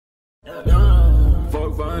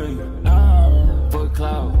fun. For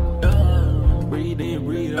cloud. Breathe in,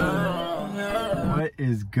 breathe out. What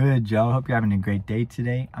is good, y'all? Hope you're having a great day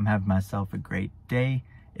today. I'm having myself a great day.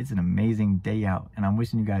 It's an amazing day out, and I'm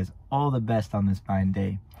wishing you guys all the best on this fine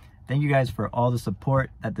day. Thank you guys for all the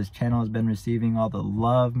support that this channel has been receiving, all the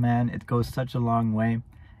love, man. It goes such a long way.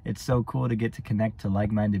 It's so cool to get to connect to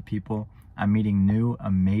like-minded people. I'm meeting new,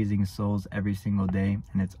 amazing souls every single day,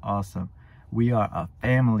 and it's awesome. We are a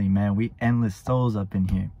family, man. We endless souls up in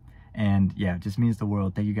here. And yeah, it just means the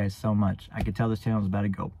world. Thank you guys so much. I could tell this channel is about to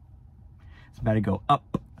go. It's about to go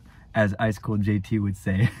up, as Ice Cold JT would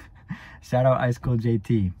say. Shout out Ice Cold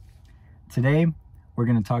JT. Today, we're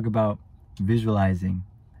going to talk about visualizing.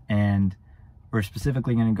 And we're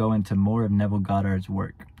specifically going to go into more of Neville Goddard's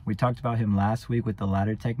work. We talked about him last week with the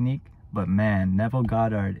ladder technique. But man, Neville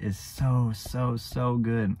Goddard is so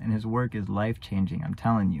good. And his work is life-changing, I'm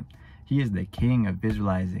telling you. He is the king of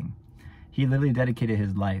visualizing. He literally dedicated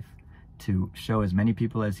his life to show as many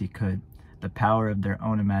people as he could the power of their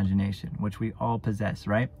own imagination, which we all possess,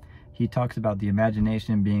 right? He talks about the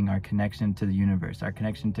imagination being our connection to the universe, our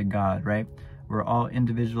connection to God, right? We're all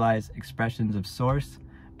individualized expressions of source,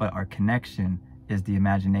 but our connection is the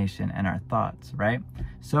imagination and our thoughts, right?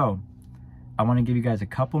 So I want to give you guys a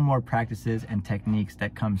couple more practices and techniques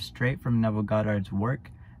that come straight from Neville Goddard's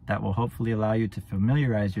work that will hopefully allow you to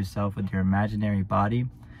familiarize yourself with your imaginary body,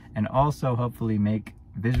 and also hopefully make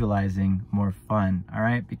visualizing more fun, all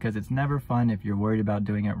right? Because it's never fun if you're worried about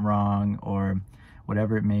doing it wrong or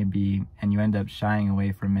whatever it may be, and you end up shying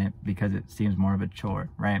away from it because it seems more of a chore,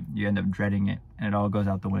 right? You end up dreading it and it all goes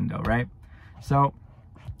out the window, right? So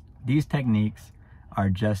these techniques are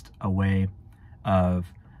just a way of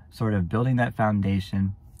sort of building that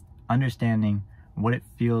foundation, understanding what it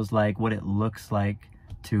feels like, what it looks like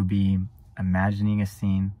to be imagining a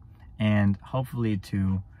scene, and hopefully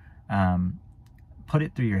to put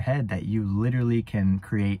it through your head that you literally can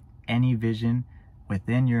create any vision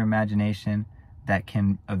within your imagination that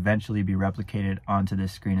can eventually be replicated onto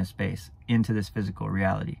this screen of space, into this physical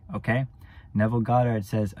reality, okay? Neville Goddard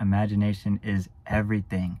says imagination is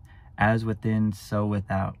everything, as within, so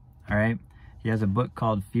without, all right? He has a book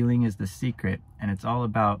called Feeling is the Secret, and it's all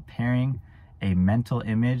about pairing a mental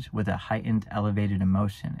image with a heightened, elevated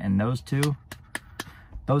emotion. And those two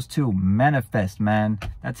manifest, man.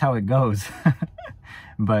 That's how it goes.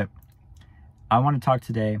 But I want to talk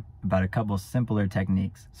today about a couple simpler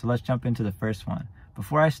techniques. So let's jump into the first one.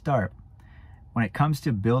 Before I start, when it comes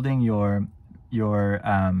to building your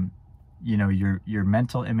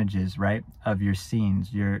mental images, right, of your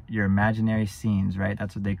scenes, your imaginary scenes, right?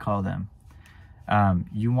 That's what they call them.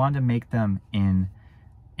 You want to make them in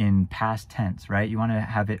past tense, right? You want to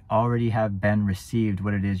have it already have been received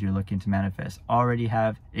what it is you're looking to manifest, already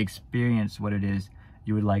have experienced what it is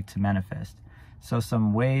you would like to manifest. So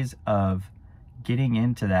some ways of getting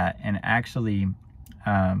into that and actually,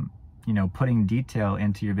 putting detail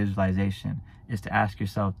into your visualization is to ask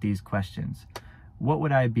yourself these questions. What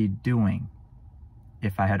would I be doing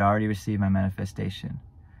if I had already received my manifestation?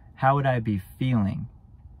 How would I be feeling?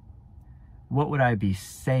 What would I be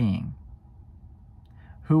saying?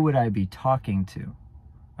 Who would I be talking to?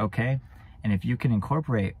 Okay? And if you can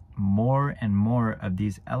incorporate more and more of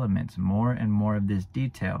these elements, more and more of this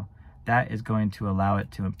detail, that is going to allow it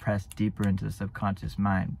to impress deeper into the subconscious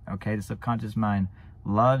mind. Okay? The subconscious mind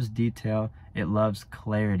loves detail. It loves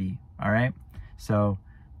clarity. All right? So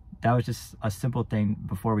that was just a simple thing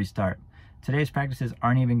before we start. Today's practices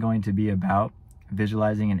aren't even going to be about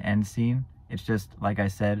visualizing an end scene. It's just, like I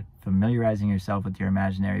said, familiarizing yourself with your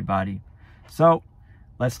imaginary body. So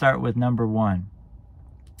let's start with number one.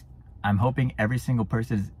 I'm hoping every single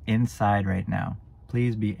person is inside right now.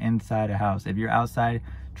 Please be inside a house. If you're outside,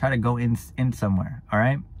 try to go in somewhere, all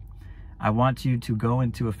right? I want you to go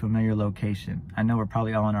into a familiar location. I know we're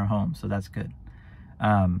probably all in our homes, so that's good.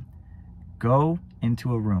 Go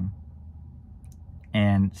into a room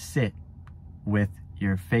and sit with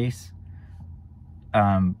your face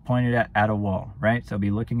pointed at a wall, right? So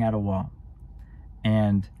be looking at a wall.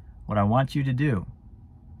 And what I want you to do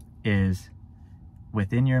is,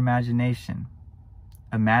 within your imagination,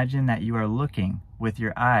 imagine that you are looking with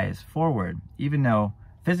your eyes forward, even though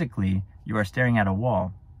physically you are staring at a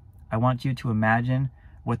wall. I want you to imagine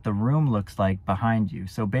what the room looks like behind you.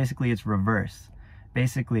 So basically it's reverse.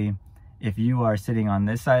 Basically, if you are sitting on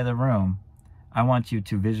this side of the room, I want you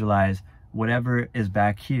to visualize whatever is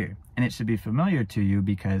back here. And it should be familiar to you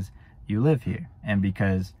because you live here and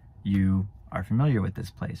because you are familiar with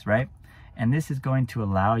this place, right? And this is going to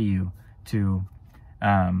allow you to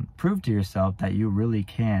prove to yourself that you really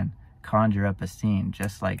can conjure up a scene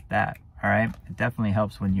just like that, all right? It definitely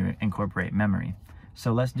helps when you incorporate memory.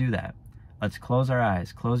 So let's do that. Let's close our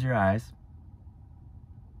eyes. Close your eyes.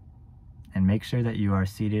 And make sure that you are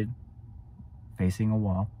seated facing a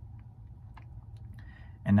wall.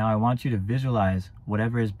 And now I want you to visualize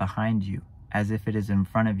whatever is behind you as if it is in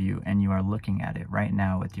front of you and you are looking at it right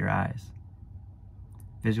now with your eyes.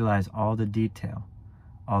 Visualize all the detail,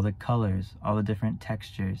 all the colors, all the different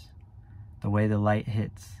textures, the way the light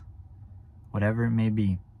hits, whatever it may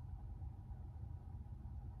be.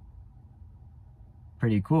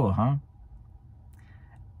 Pretty cool, huh?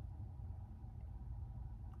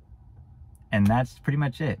 And that's pretty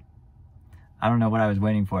much it. I don't know what I was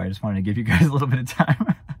waiting for. I just wanted to give you guys a little bit of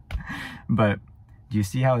time. But do you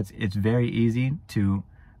see how it's very easy to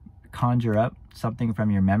conjure up something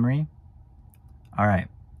from your memory? All right,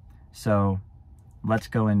 so let's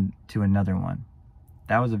go into another one.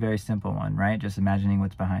 That was a very simple one, right? Just imagining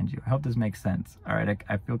what's behind you. I hope this makes sense. All right,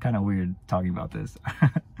 I feel kind of weird talking about this.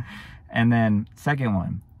 And then second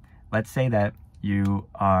one, let's say that you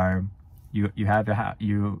have a house.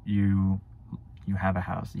 You have a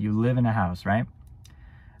house. You live in a house, right?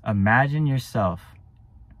 Imagine yourself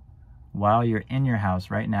while you're in your house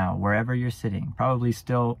right now, wherever you're sitting, probably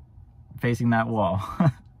still facing that wall.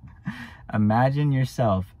 Imagine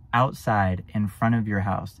yourself outside in front of your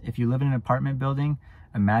house. If you live in an apartment building,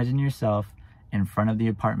 imagine yourself in front of the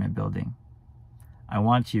apartment building. I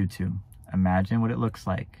want you to imagine what it looks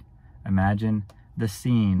like. Imagine the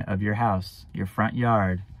scene of your house, your front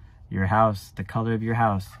yard, your house, the color of your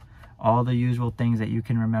house, all the usual things that you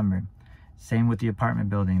can remember. Same with the apartment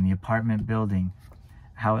building,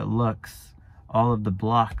 how it looks, all of the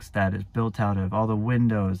blocks that it's built out of, all the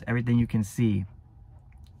windows, everything you can see.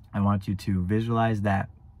 I want you to visualize that.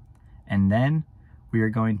 And then we are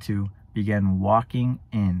going to begin walking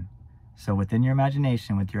in. So within your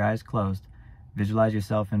imagination, with your eyes closed, visualize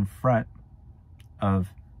yourself in front of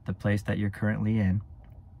the place that you're currently in.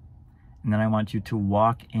 And then I want you to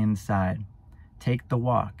walk inside. Take the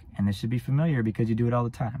walk, and this should be familiar because you do it all the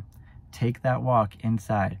time. Take that walk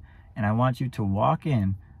inside, and I want you to walk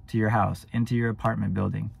in to your house, into your apartment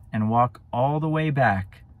building, and walk all the way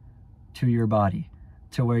back to your body,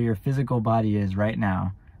 to where your physical body is right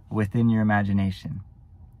now within your imagination.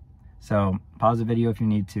 So pause the video if you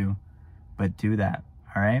need to, but do that,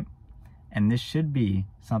 all right? And this should be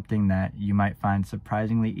something that you might find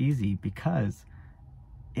surprisingly easy because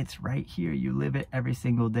it's right here. You live it every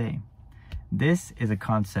single day. This is a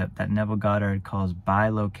concept that Neville Goddard calls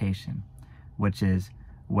bilocation, which is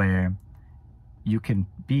where you can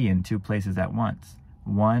be in two places at once,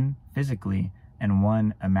 one physically and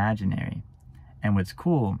one imaginary. And what's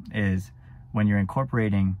cool is when you're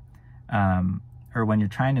incorporating or when you're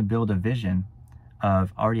trying to build a vision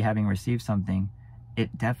of already having received something,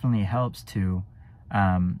 it definitely helps to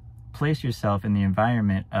place yourself in the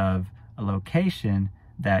environment of a location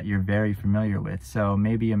that you're very familiar with. So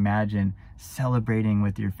maybe imagine celebrating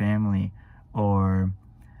with your family, or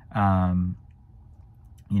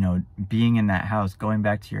you know, being in that house, going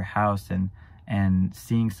back to your house and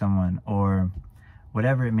seeing someone, or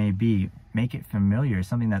whatever it may be. Make it familiar,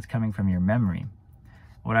 something that's coming from your memory.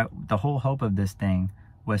 The whole hope of this thing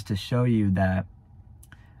was to show you that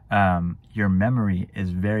your memory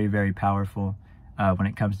is very, very powerful when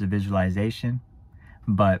it comes to visualization,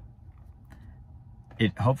 but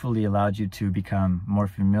it hopefully allowed you to become more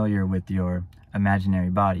familiar with your imaginary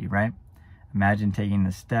body, right? Imagine taking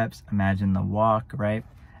the steps, imagine the walk, right?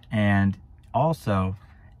 And also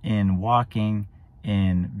in walking,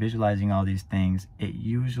 in visualizing all these things, it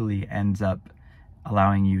usually ends up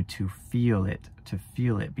allowing you to feel it,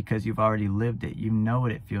 because you've already lived it. You know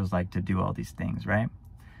what it feels like to do all these things, right?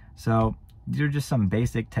 So these are just some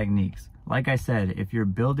basic techniques. Like I said, if you're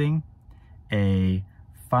building a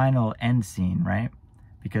final end scene, right?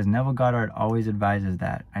 Because Neville Goddard always advises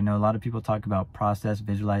that. I know a lot of people talk about process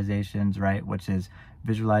visualizations, right? Which is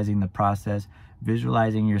visualizing the process,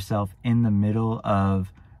 visualizing yourself in the middle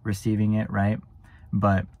of receiving it, right?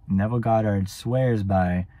 But Neville Goddard swears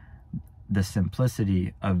by the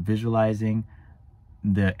simplicity of visualizing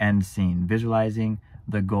the end scene, visualizing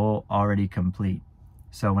the goal already complete.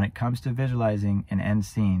 So when it comes to visualizing an end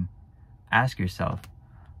scene, ask yourself,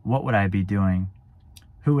 what would I be doing?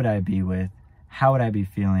 Who would I be with? How would I be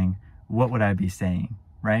feeling? What would I be saying,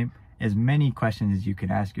 right? As many questions as you can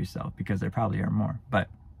ask yourself, because there probably are more, but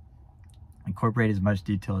incorporate as much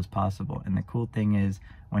detail as possible. And the cool thing is,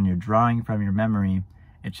 when you're drawing from your memory,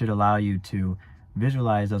 it should allow you to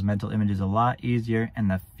visualize those mental images a lot easier, and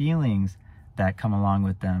the feelings that come along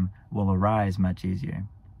with them will arise much easier.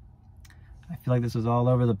 I feel like this was all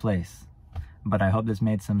over the place, but I hope this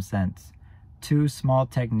made some sense. 2 small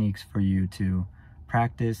techniques for you to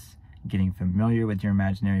practice getting familiar with your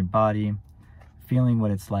imaginary body, feeling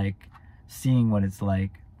what it's like, seeing what it's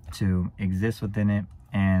like to exist within it,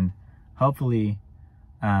 and hopefully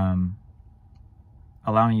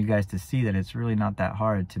allowing you guys to see that it's really not that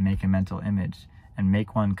hard to make a mental image and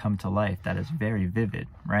make one come to life that is very vivid,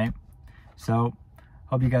 right? So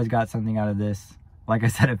hope you guys got something out of this. Like I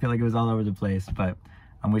said, I feel like it was all over the place, but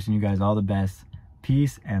I'm wishing you guys all the best.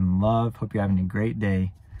 Peace and love. Hope you're having a great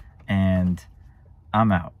day, and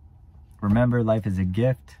I'm out. Remember, life is a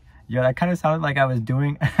gift. Yo, that kind of sounded like I was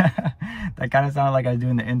doing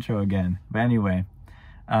the intro again. But anyway,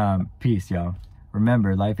 peace, y'all.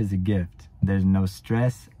 Remember, life is a gift. There's no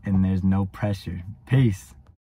stress and there's no pressure. Peace.